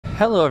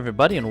Hello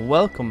everybody and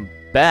welcome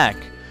back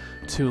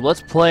to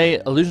Let's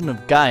Play Illusion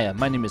of Gaia.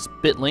 My name is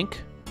BitLink,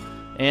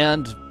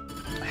 and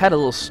I had a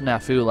little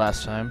snafu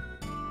last time.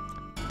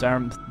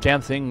 Damn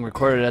thing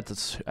recorded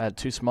at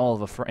too small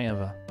of a frame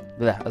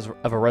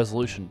of a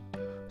resolution.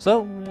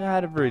 So I had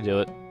to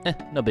redo it.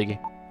 No biggie.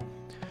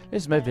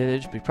 This is my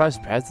village. Be probably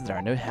surprised that there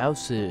are no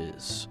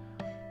houses.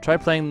 Try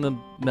playing the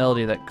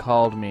melody that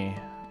called me.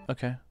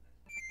 Okay.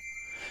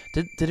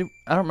 Did it?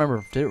 I don't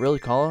remember. Did it really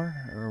call her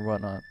or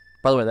whatnot?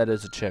 By the way, that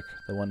is a chick,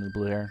 the one in the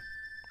blue hair.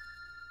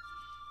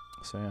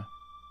 So yeah.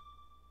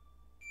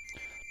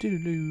 Do do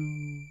do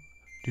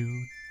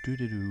do do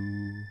do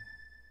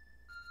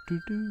do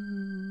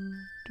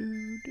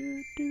do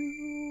do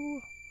do.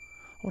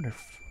 I wonder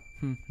if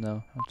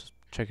no, I'll just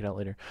check it out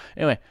later.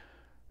 Anyway,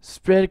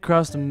 spread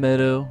across the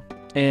meadow,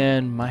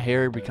 and my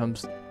hair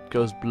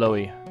goes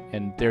blowy,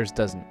 and theirs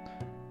doesn't.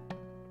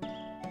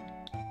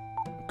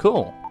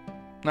 Cool.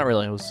 Not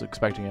really, I was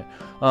expecting it.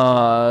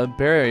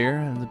 Barrier,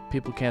 and the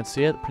people can't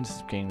see it. The princess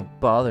is getting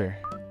bother.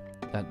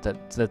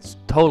 That's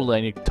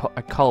totally,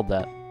 I called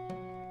that.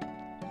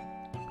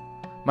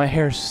 My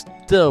hair's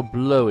still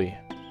blowy.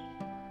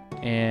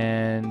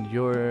 And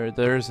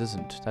theirs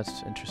isn't.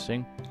 That's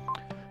interesting.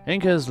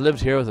 Incas lived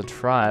here with a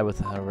tribe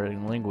with a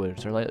written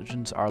language. Their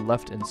legends are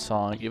left in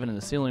song. Even in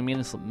the seemingly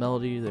meaningless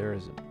melody, there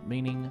is a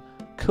meaning.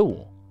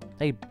 Cool.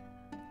 They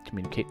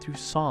communicate through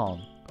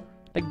song.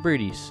 Like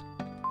birdies.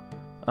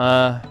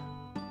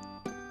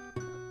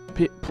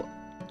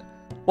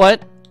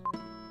 What?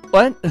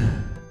 What?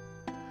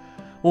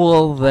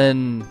 Well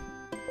then,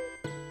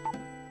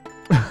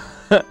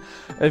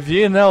 if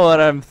you know what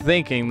I'm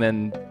thinking,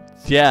 then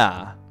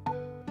yeah.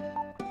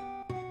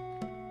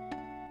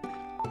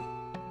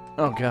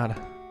 Oh god.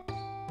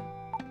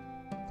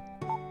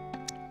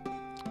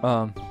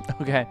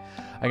 Okay,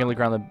 I can look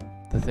around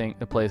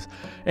the place.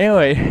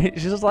 Anyway,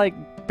 she's just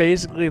like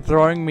basically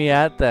throwing me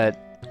at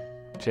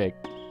that chick.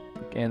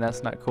 And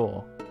that's not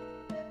cool.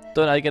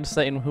 Don't I get to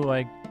say who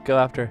I go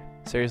after?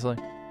 Seriously?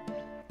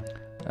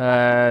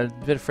 A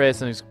bit afraid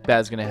something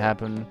bad's gonna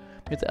happen.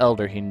 Meet the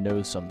elder, he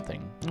knows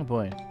something. Oh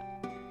boy.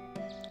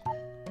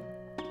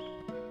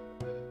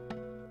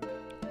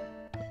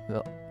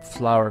 The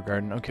flower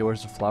garden. Okay,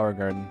 where's the flower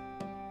garden?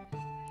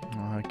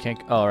 I can't.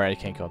 Oh, alright,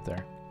 I can't go up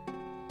there.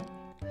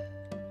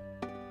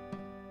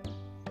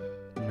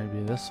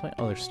 Maybe this way?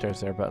 Oh, there's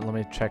stairs there, but let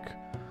me check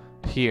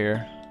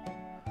here.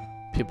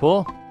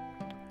 People?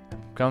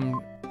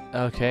 Come.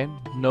 Okay,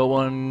 no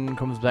one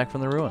comes back from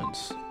the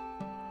ruins.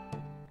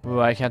 Ooh,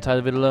 I can't tie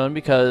the vid alone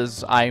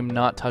because I'm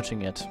not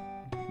touching it.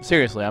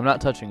 Seriously, I'm not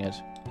touching it.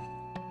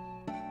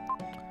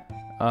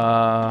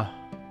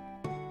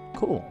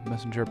 Cool.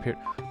 Messenger appeared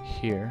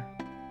here.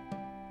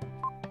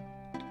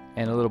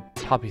 And a little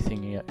poppy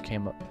thingy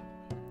came up.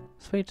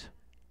 Sweet.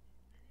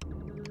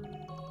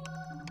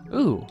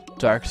 Ooh,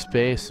 dark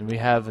space, and we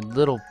have a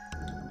little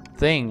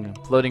thing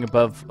floating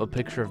above a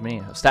picture of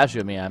me. A statue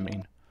of me, I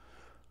mean.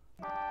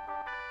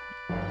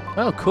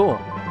 Oh, cool.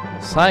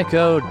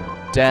 Psycho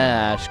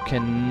Dash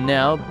can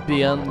now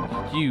be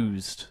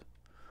unused.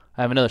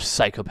 I have another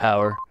Psycho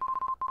power.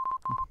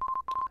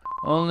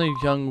 Only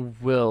young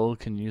Will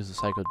can use the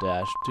Psycho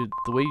Dash. Dude,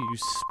 the way you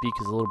speak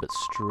is a little bit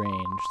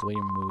strange. The way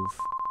you move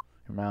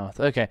your mouth.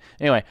 Okay,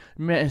 anyway.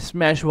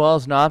 Smash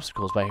walls and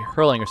obstacles by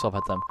hurling yourself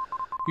at them.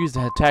 Use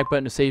the attack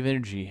button to save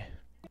energy.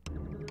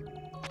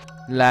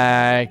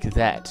 Like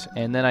that.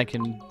 And then I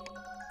can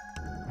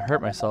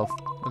hurt myself.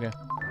 Okay.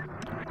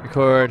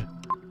 Record.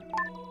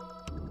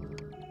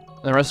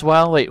 The rest of the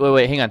while? Wait,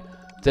 hang on.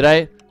 Did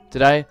I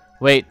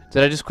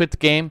just quit the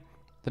game?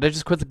 Did I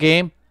just quit the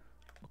game?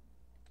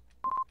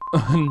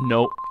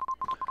 Nope.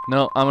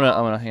 No, hang on,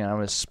 I'm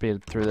gonna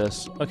speed through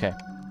this. Okay.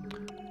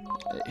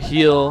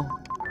 Heal.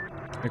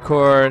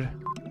 Record.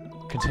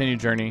 Continue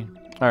journey.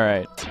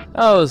 Alright.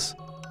 That was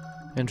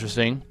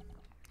interesting,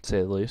 to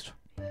say the least.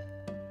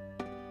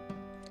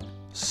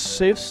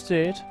 Safe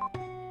state.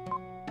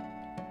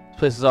 This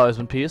place has always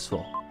been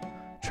peaceful.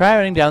 Try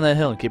running down that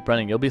hill and keep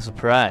running. You'll be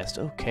surprised.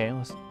 Okay,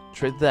 let's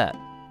try that.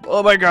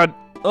 Oh my god.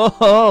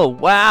 Oh,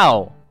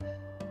 wow.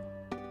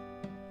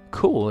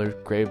 Cool, there's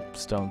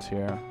gravestones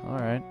here.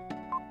 Alright.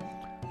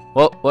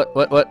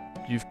 What?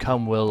 You've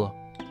come, Will.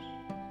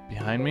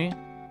 Behind me?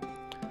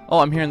 Oh,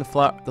 I'm hearing the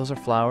flower. Those are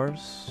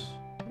flowers?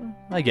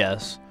 I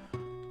guess.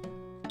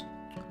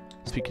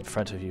 Speak in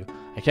front of you.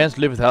 I can't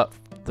live without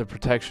the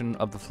protection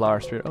of the flower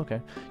spirit. Okay.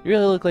 You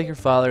really look like your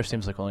father.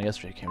 Seems like only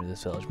yesterday you came to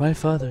this village. My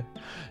father.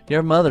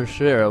 Your mother,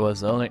 Shira,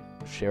 was the only...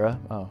 Shira?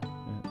 Oh.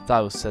 I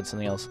thought it said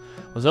something else.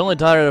 Was the only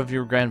daughter of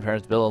your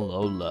grandparents, Bill and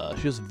Lola.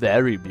 She was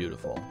very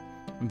beautiful.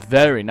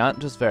 Very. Not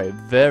just very.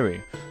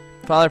 Very.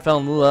 Father fell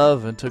in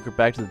love and took her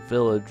back to the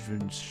village.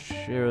 And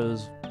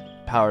Shira's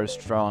power is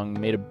strong.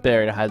 Made a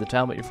barrier to hide the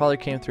town, but your father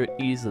came through it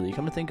easily.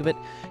 Come to think of it,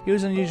 he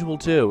was unusual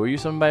too. Were you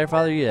summoned by your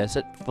father? Yes,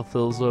 it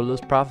fulfills Lola's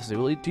prophecy.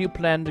 Do you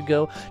plan to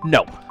go?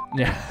 No.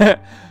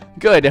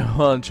 Good.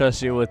 Well,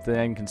 entrust you with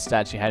the Incan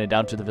statue handed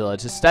down to the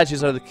village. His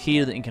statues are the key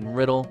to the Incan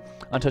riddle,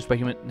 untouched by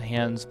human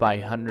hands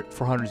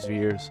for hundreds of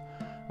years.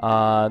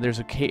 There's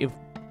a cave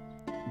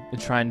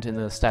enshrined in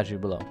the statue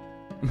below.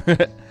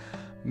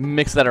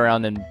 Mix that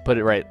around and put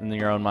it right in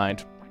your own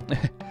mind.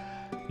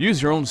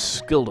 Use your own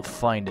skill to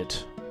find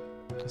it.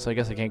 So I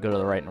guess I can't go to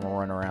the right and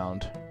run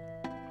around.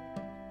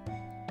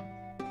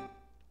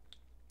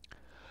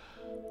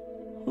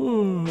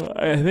 Ooh,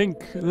 I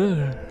think...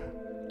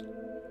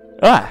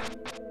 Ah!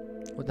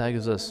 What the heck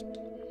is this?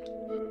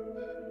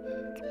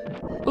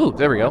 Ooh,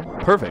 there we go.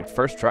 Perfect.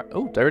 First try.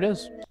 Oh, there it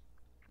is.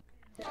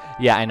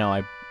 Yeah, I know.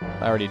 I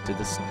already did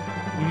this.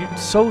 You're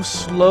so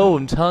slow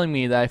in telling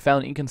me that I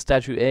found Incan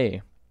Statue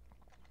A.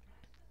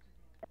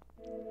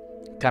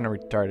 Kind of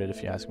retarded,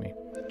 if you ask me.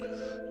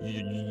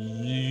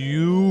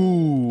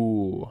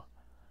 You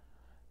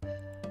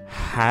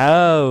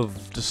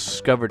have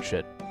discovered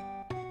shit.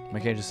 I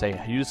can't just say,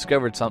 you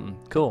discovered something.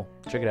 Cool.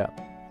 Check it out.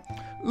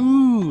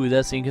 Ooh,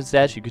 that's the Incan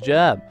statue. Good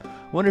job.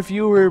 I wonder if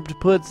you were to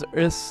put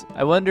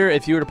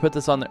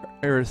this on the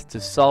earth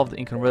to solve the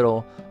Incan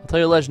riddle. I'll tell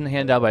you a legend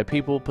handed down by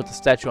people. Put the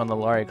statue on the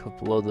Laria cliff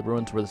below the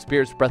ruins where the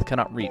spirit's breath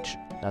cannot reach.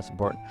 That's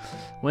important.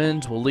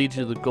 Winds will lead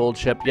you to the gold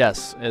ship.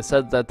 Yes, it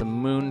said that the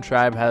moon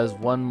tribe has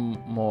one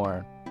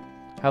more.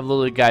 Have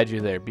Lily guide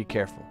you there. Be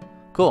careful.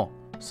 Cool.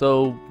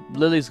 So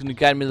Lily's gonna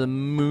guide me to the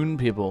moon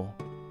people.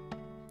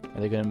 Are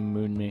they gonna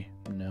moon me?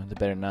 No, they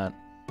better not.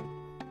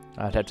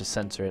 I'd have to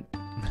censor it.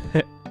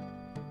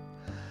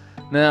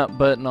 No,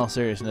 but in all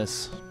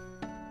seriousness,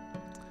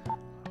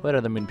 what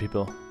are the moon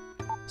people?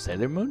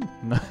 Sailor Moon?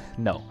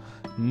 No.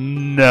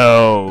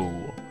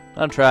 No!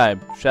 Not a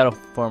tribe. Shadow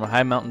form a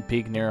high mountain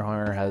peak near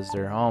her has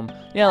their home.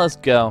 Yeah, let's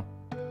go.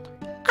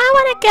 I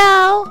wanna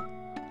go!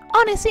 I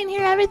wanna see and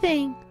hear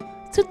everything.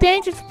 It's too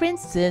dangerous for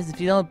princesses.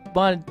 If you don't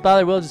want to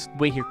bother, we'll just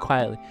wait here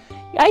quietly.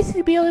 I used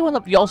to be the only one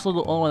that... You're also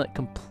the only one that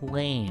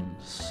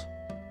complains.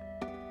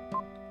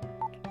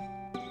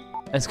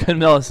 It's good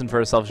medicine for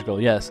a selfish goal,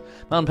 yes.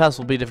 Mountain pass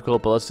will be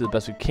difficult, but let's do the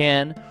best we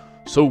can.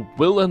 So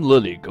Will and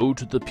Lily go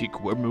to the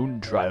peak where Moon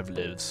Drive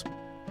lives.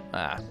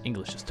 Ah,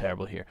 English is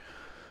terrible here.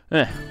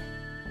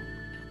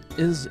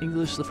 Is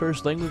English the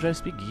first language I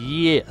speak?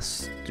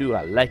 Yes. Do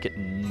I like it?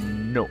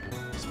 No.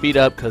 Speed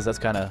up, because that's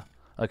kind of...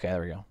 Okay,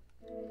 there we go.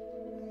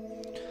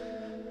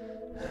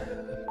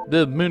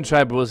 The Moon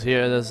Tribe was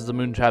here. This is the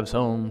Moon Tribe's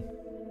home.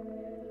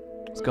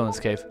 Let's go in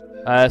this cave.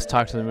 Let's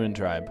talk to the Moon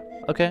Tribe.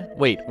 Okay,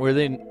 wait, were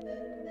they...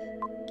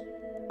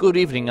 Good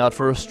evening, out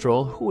for a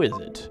stroll. Who is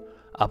it?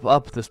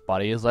 Up, this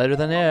body is lighter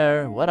than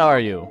air. What are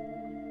you?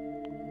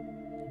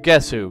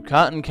 Guess who?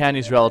 Cotton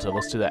Candy's relative.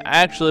 Let's do that.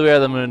 Actually, we are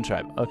the Moon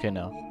Tribe. Okay,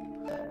 no.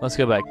 Let's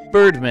go back.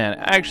 Birdman.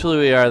 Actually,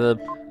 we are the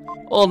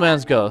Old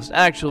Man's Ghost.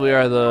 Actually, we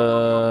are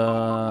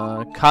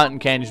the Cotton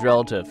Candy's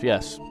relative.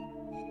 Yes.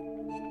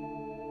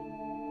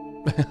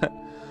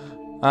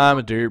 I'm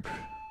a derp.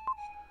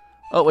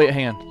 Oh, wait,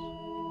 hang on.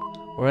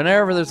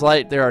 Whenever there's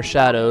light, there are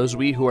shadows.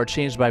 We who are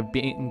changed by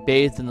being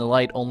bathed in the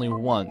light only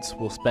once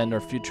will spend our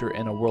future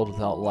in a world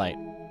without light.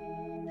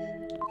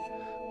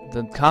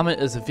 The comet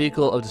is a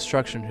vehicle of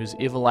destruction whose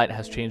evil light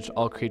has changed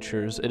all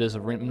creatures. It is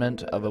a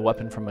remnant of a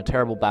weapon from a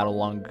terrible battle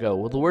long ago.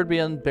 Will the word be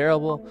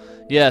unbearable?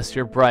 Yes,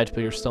 you're bright,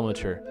 but you're still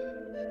mature.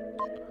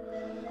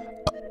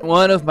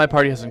 One of my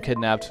party has been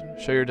kidnapped.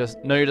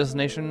 Know your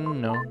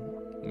destination? No.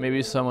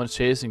 Maybe someone's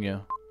chasing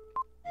you.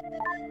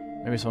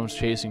 Maybe someone's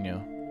chasing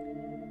you.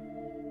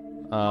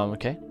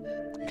 Okay.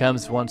 It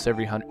comes once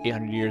every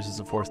 800 years is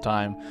the fourth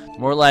time. The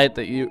more light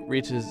that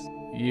reaches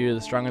you,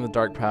 the stronger the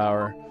dark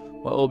power.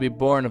 What will be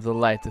born of the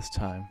light this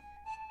time?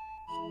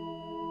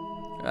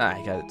 Ah,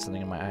 I got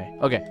something in my eye.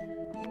 Okay.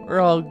 We're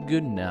all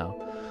good now.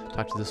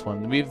 Talk to this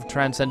one. We've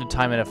transcended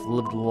time and have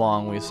lived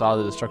long. We saw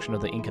the destruction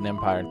of the Incan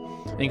Empire.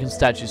 The Incan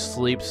statue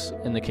sleeps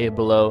in the cave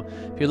below.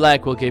 If you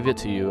like, we'll give it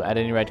to you. At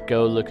any rate,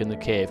 go look in the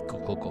cave. Go,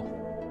 go,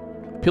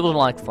 go. People don't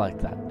like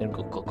that. They don't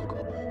go, go, go,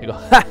 go. They go,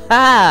 ha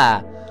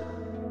ha!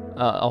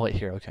 I'll wait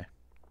here, okay.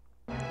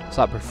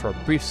 Stop for a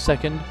brief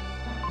second.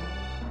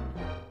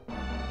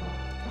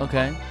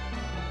 Okay.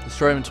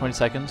 Destroy him in 20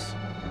 seconds.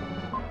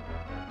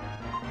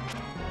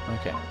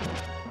 Okay.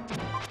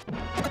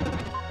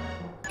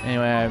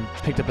 Anyway, I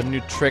picked up a new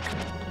trick.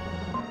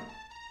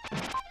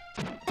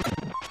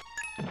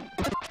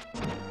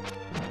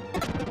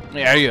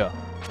 There you go.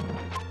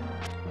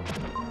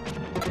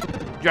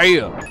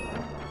 Yeah.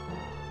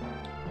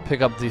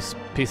 Pick up these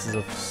pieces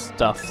of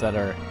stuff that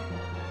are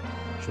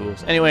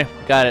jewels. Anyway,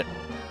 got it.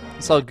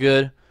 It's all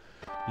good.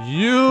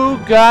 You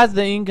got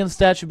the Incan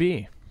statue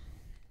B.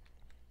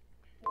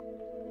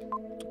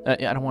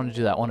 Yeah, I don't want to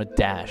do that. I want to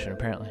dash, and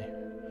apparently.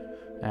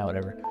 Ah,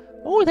 whatever.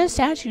 Oh, that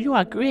statue, you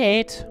are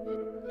great.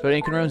 Go to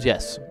Incan rooms?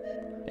 Yes.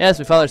 Yes,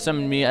 my father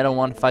summoned me. I don't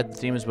want to fight the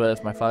demons, but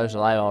if my father's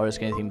alive, I'll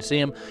risk anything to see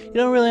him. You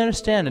don't really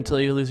understand until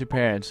you lose your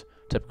parents.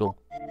 Typical.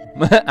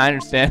 I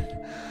understand.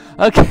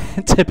 Okay,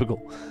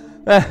 typical.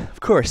 Of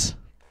course.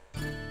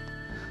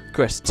 Of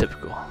course,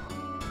 typical.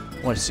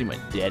 I want to see my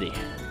daddy.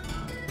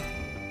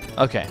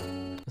 Okay.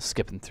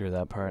 Skipping through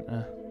that part.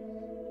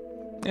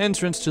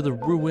 Entrance to the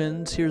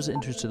ruins. Here's the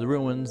entrance to the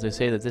ruins. They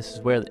say that this is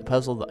where the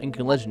puzzle, the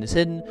Incan legend, is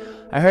hidden.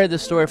 I heard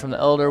this story from the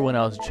elder when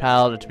I was a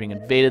child. After being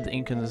invaded, the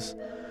Incans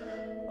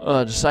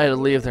Decided to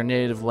leave their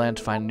native land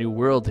to find a new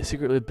world. They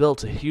secretly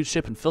built a huge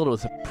ship and filled it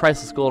with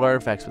priceless gold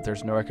artifacts, but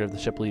there's no record of the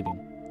ship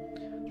leaving.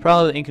 It's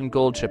probably the ink and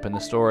gold ship in the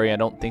story. I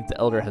don't think the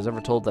Elder has ever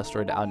told that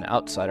story to an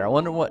outsider. I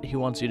wonder what he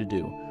wants you to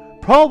do.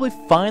 Probably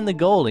find the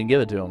gold and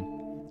give it to him.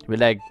 He'll be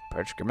like,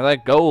 bitch, give me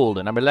that gold.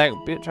 And I'll be like,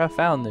 bitch, I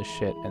found this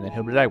shit. And then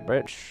he'll be like,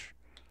 bitch.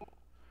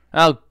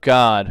 Oh,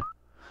 God.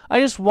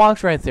 I just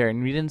walked right there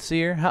and we didn't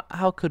see her?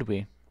 How could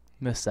we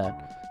miss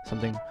that?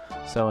 Something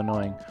so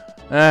annoying.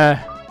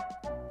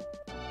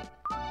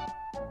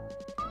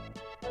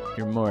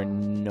 You're more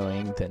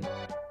annoying than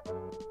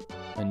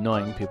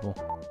annoying people.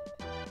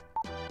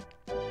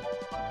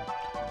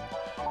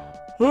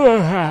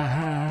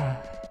 Yeah,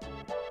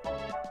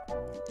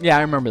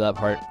 I remember that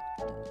part.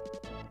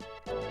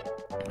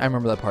 I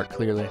remember that part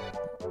clearly.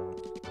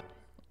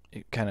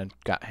 It kind of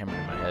got hammered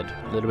in my head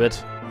a little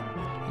bit.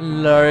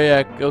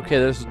 Laria. Okay,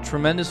 there's a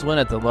tremendous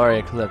wind at the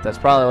Laria cliff. That's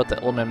probably what the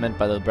old man meant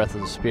by the breath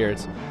of the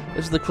spirits.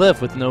 This is the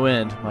cliff with no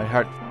wind. My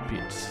heart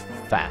beats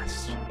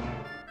fast.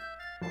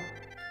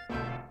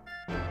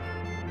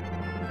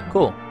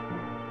 Cool.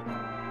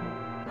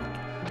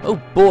 Oh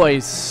boy,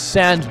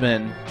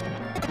 Sandman.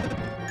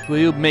 Will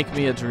you make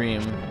me a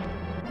dream?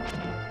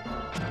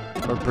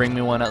 Or bring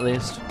me one at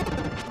least?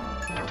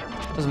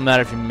 Doesn't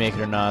matter if you make it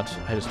or not.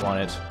 I just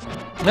want it.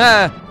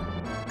 Ah!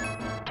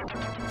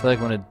 I feel like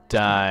I'm gonna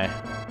die.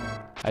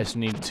 I just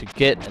need to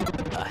get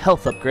a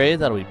health upgrade.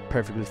 That'll be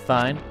perfectly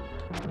fine.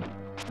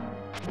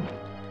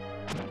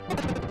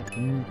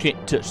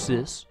 Can't touch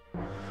this.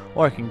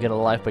 Or I can get a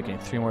life by getting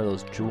 3 more of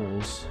those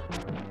jewels.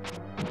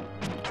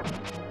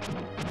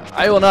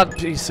 I will not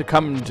be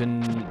succumbed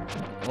and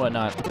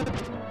whatnot.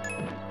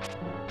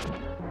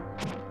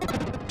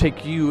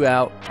 Take you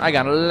out. I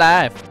got a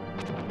life.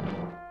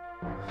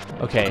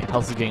 Okay,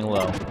 health is getting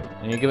low.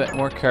 I need to get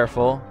more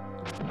careful.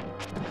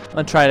 I'm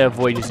gonna try to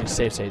avoid using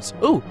save states.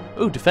 Ooh,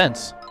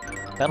 defense.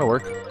 That'll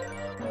work.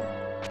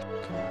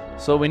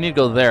 So we need to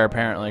go there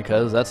apparently,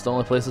 because that's the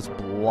only place that's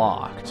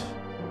blocked.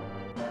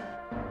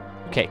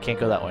 Okay, can't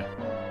go that way.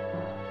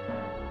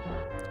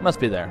 Must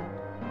be there.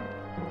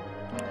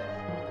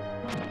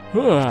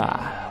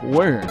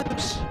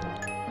 Worms.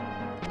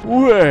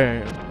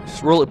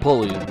 Worms.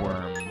 Roly-poly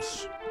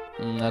worms.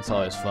 That's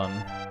always fun.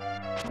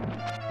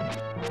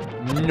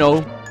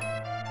 No.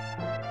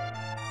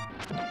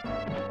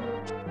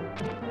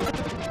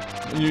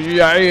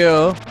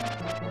 Yeah.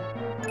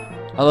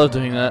 I love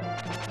doing that.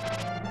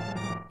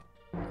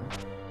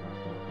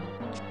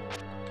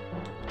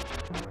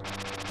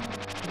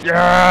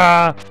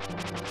 Yeah.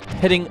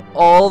 Hitting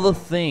all the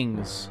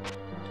things.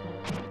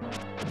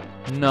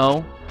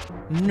 No.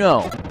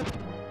 No.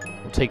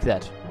 We'll take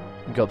that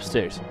and go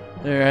upstairs.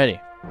 Alrighty.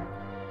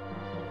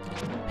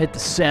 Hit the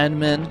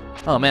Sandman.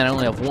 Oh man, I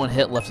only have 1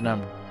 hit left and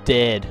I'm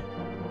dead.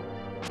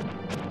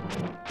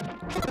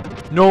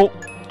 Nope.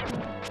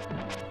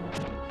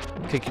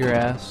 Kick your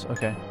ass.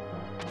 Okay.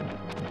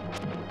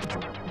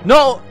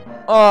 No!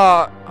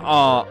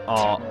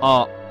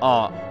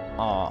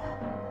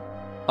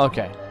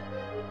 Okay.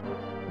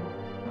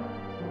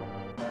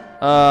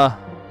 Huh?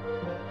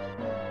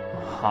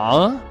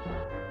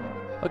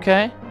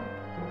 Okay.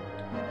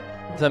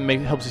 That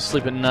helps you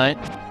sleep at night.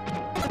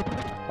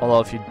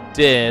 Although if you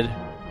did,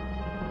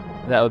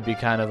 that would be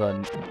kind of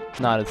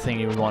not a thing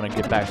you would want to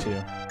get back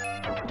to.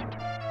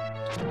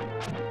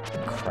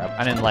 Crap,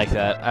 I didn't like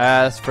that.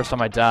 That's the first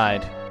time I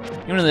died.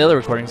 Even in the other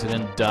recordings, I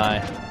didn't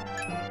die.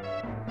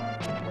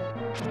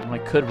 I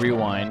could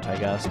rewind, I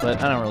guess,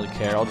 but I don't really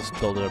care. I'll just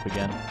build it up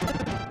again.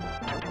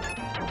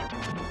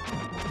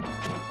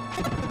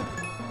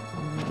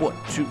 1,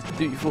 2,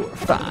 3, 4,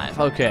 5.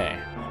 Okay.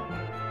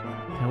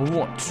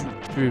 1, 2,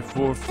 3,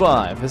 4,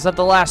 5. Is that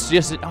the last?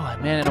 Yes. Oh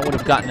man, I would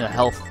have gotten a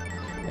health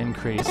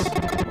increase.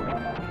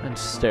 And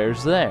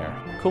stairs there.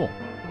 Cool.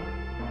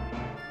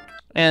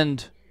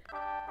 And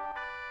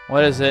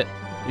what is it?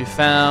 You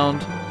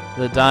found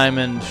the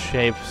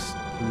diamond-shaped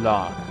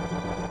lock.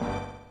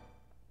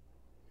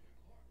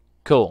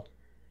 Cool.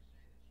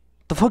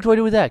 The fuck do I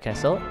do with that? Can I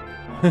sell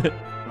it?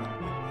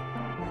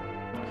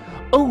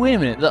 Oh wait a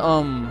minute.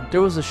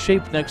 There was a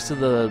shape next to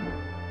the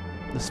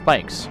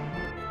spikes.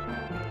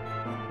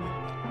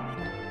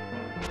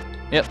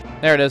 Yep,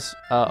 there it is.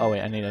 Oh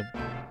wait, I need a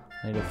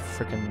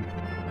frickin'.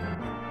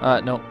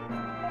 No.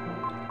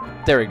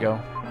 There we go.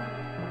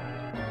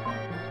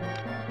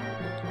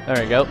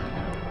 There we go.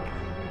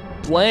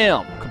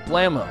 Blam!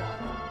 Kablamo!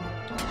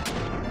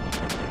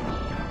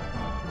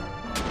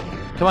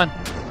 Come on,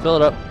 fill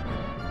it up. I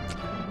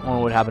wonder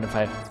what would happen if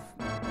I,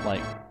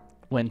 like,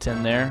 went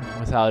in there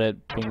without it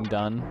being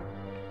done.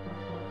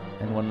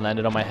 And one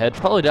landed on my head.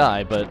 Probably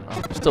die, but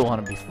I still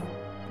want to be.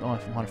 I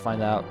want to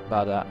find out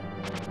about that.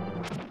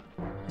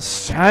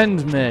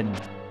 Sandman!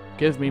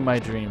 Give me my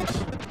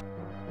dreams.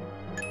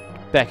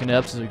 Backing it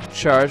up so we can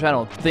charge? I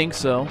don't think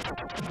so.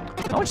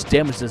 How much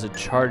damage does a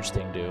charge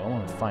thing do? I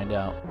want to find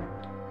out.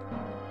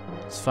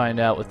 Let's find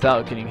out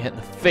without getting hit in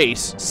the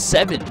face.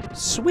 7!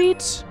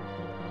 Sweet!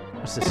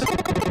 What's this?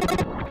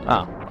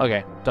 Oh,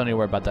 okay. Don't need to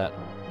worry about that.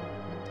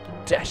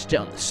 dash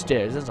down the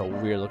stairs. That's a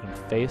weird looking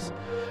face.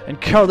 And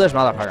kill this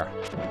motherfucker.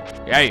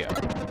 Yeah.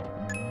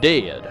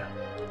 Dead.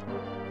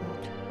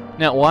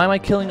 Now, why am I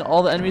killing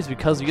all the enemies?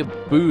 Because you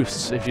get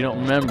boosts. If you don't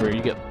remember,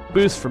 you get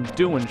boosts from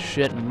doing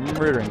shit and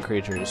murdering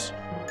creatures.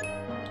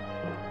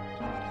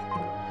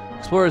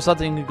 Explorer is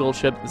something in the gold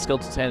ship. The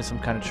skeleton stand is some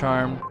kind of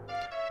charm.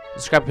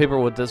 The scrap of paper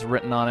with this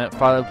written on it.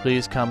 Father,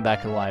 please come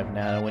back alive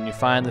now. When you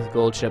find the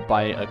gold ship,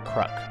 buy a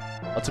crook.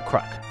 What's a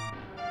crook?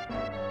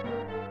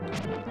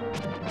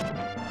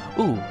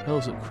 Ooh,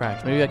 hell's it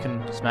cracked. Maybe I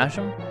can smash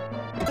him?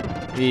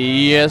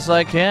 Yes,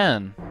 I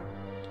can.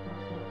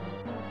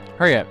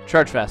 Hurry up.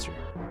 Charge faster.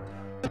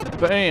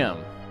 Bam.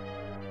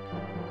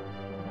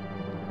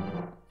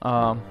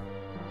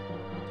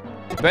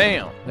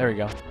 Bam. There we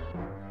go.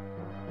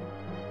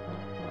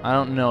 I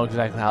don't know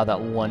exactly how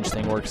that lunge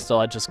thing works still.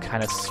 I just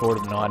kind of sort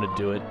of know how to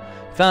do it.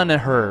 Found a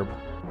herb.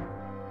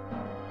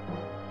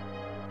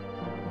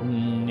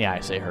 Yeah,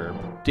 I say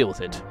herb. Deal with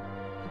it.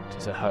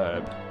 It's a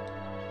herb.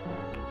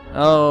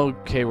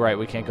 Okay, right.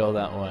 We can't go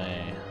that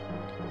way.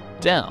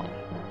 Down.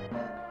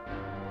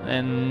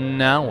 And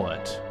now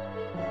what?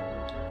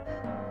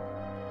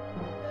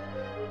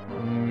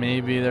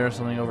 Maybe there's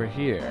something over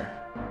here.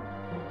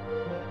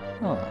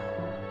 Huh.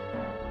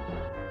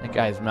 That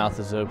guy's mouth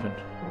is open.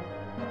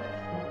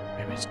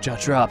 Maybe his jaw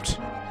dropped.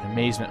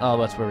 Amazement. Oh,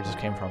 that's where we just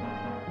came from.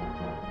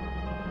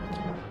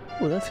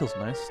 Ooh, that feels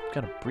nice.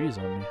 Got a breeze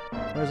on me.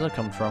 Where's that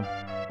coming from?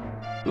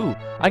 Ooh,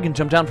 I can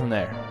jump down from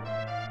there.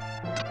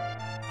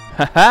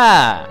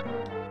 Ha-ha!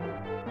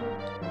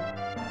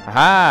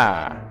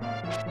 Ha-ha!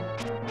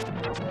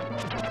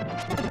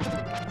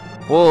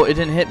 Whoa, it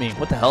didn't hit me.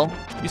 What the hell?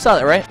 You saw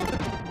that, right?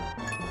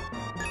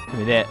 Give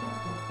me that.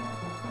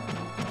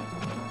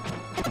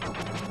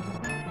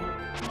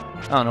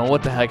 I don't know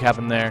what the heck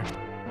happened there.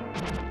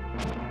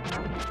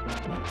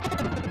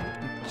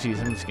 Jeez,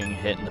 I'm just getting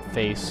hit in the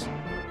face.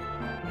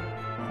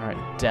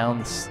 Alright, down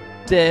the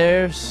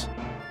stairs.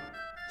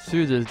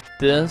 Through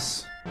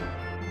this.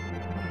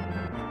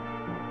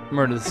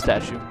 Murder the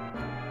statue.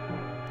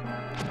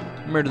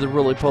 Murder the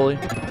roly-poly.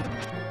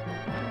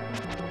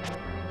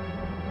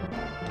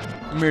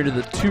 Murder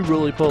the two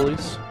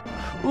roly-polies.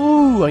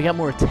 Ooh, I got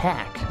more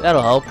attack.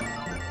 That'll help.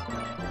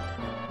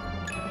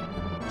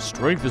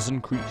 Strength is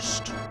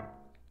increased.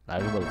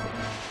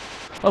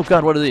 Oh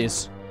god, what are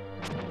these?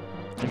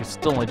 I can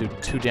still only do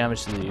 2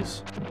 damage to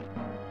these.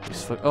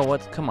 Oh,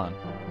 what? Come on.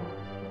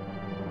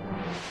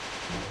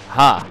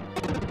 Ha!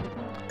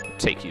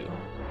 Take you.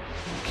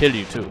 Kill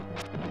you too.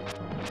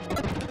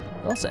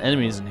 Lots of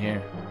enemies in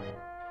here.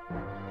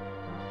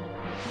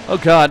 Oh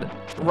god,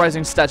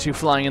 rising statue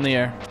flying in the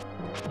air.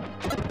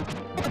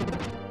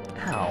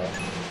 Ow.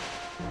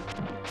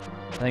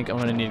 I think I'm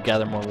gonna need to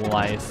gather more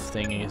life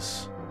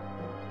thingies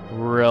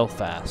real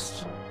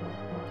fast.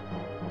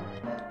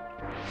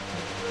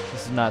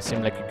 This does not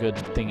seem like a good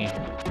thingy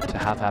to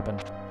have happen.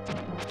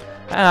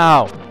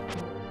 Ow!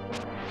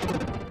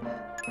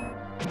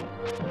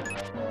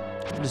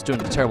 I'm just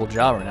doing a terrible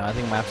job right now. I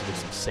think I'm gonna have to do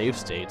some save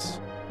states.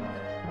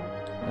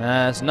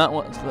 It's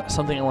not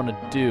something I want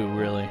to do,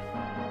 really.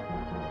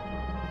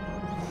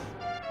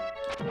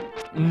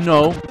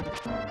 No.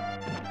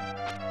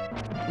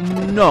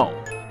 No.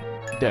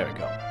 There we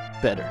go.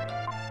 Better.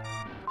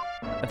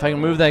 If I can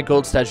move that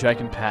gold statue, I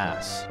can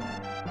pass.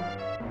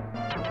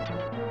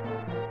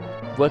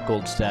 What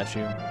gold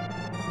statue?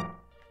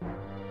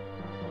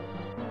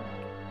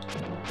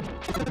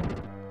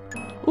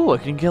 Ooh, I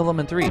can kill them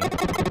in 3.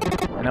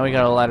 And now we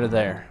got a ladder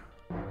there.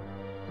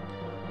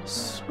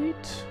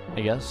 Sweet,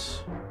 I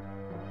guess.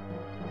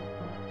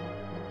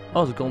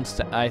 Oh, the golden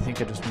statue. I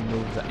think I just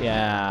moved that.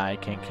 Yeah, I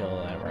can't kill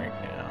that right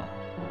now.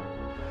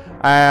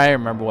 I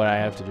remember what I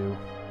have to do.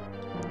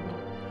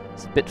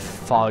 It's a bit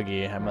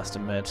foggy, I must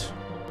admit.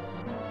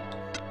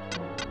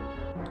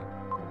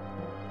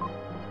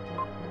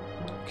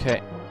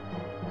 Okay,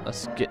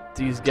 let's get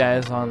these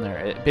guys on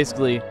there.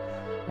 Basically,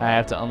 I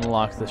have to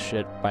unlock this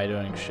shit by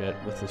doing shit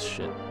with this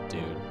shit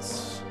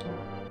dudes.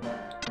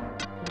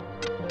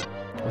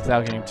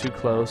 Without getting too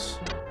close.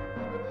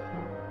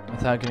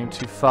 Without getting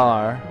too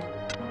far.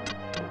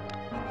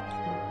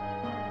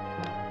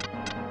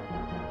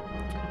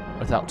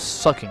 Without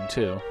sucking,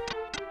 too.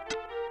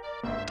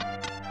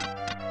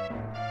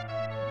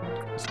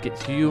 Let's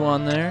get you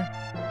on there.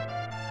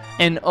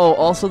 And, oh,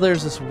 also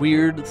there's this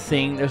weird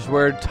thing. There's a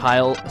weird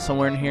tile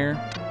somewhere in here.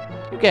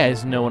 You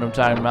guys know what I'm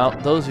talking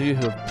about. Those of you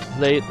who have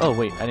played... Oh,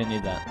 wait, I didn't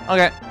need that.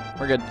 Okay,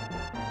 we're good.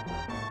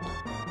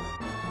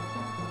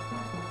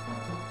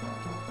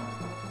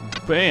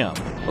 Bam!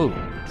 Oh,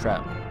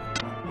 trap.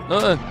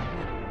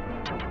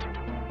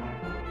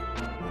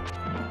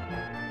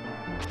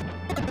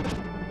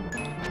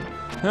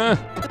 Huh.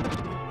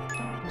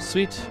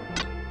 Sweet.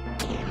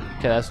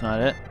 Okay, that's not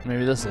it.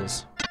 Maybe this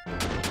is.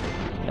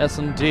 Yes,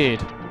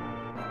 indeed.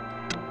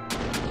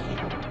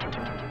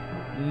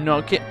 No,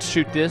 I can't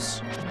shoot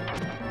this.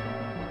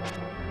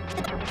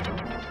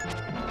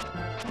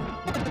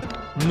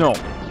 No.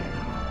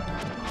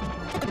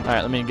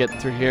 Alright, let me get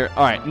through here.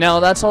 Alright, now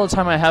that's all the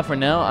time I have for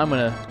now. I'm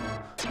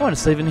gonna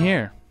save in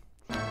here.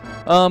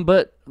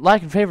 But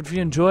like and favorite if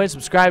you enjoyed.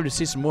 Subscribe to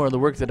see some more of the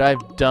work that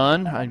I've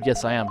done.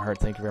 Yes, I am hurt.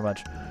 Thank you very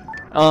much.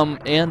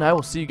 And I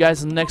will see you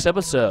guys in the next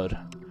episode.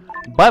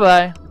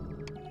 Bye-bye.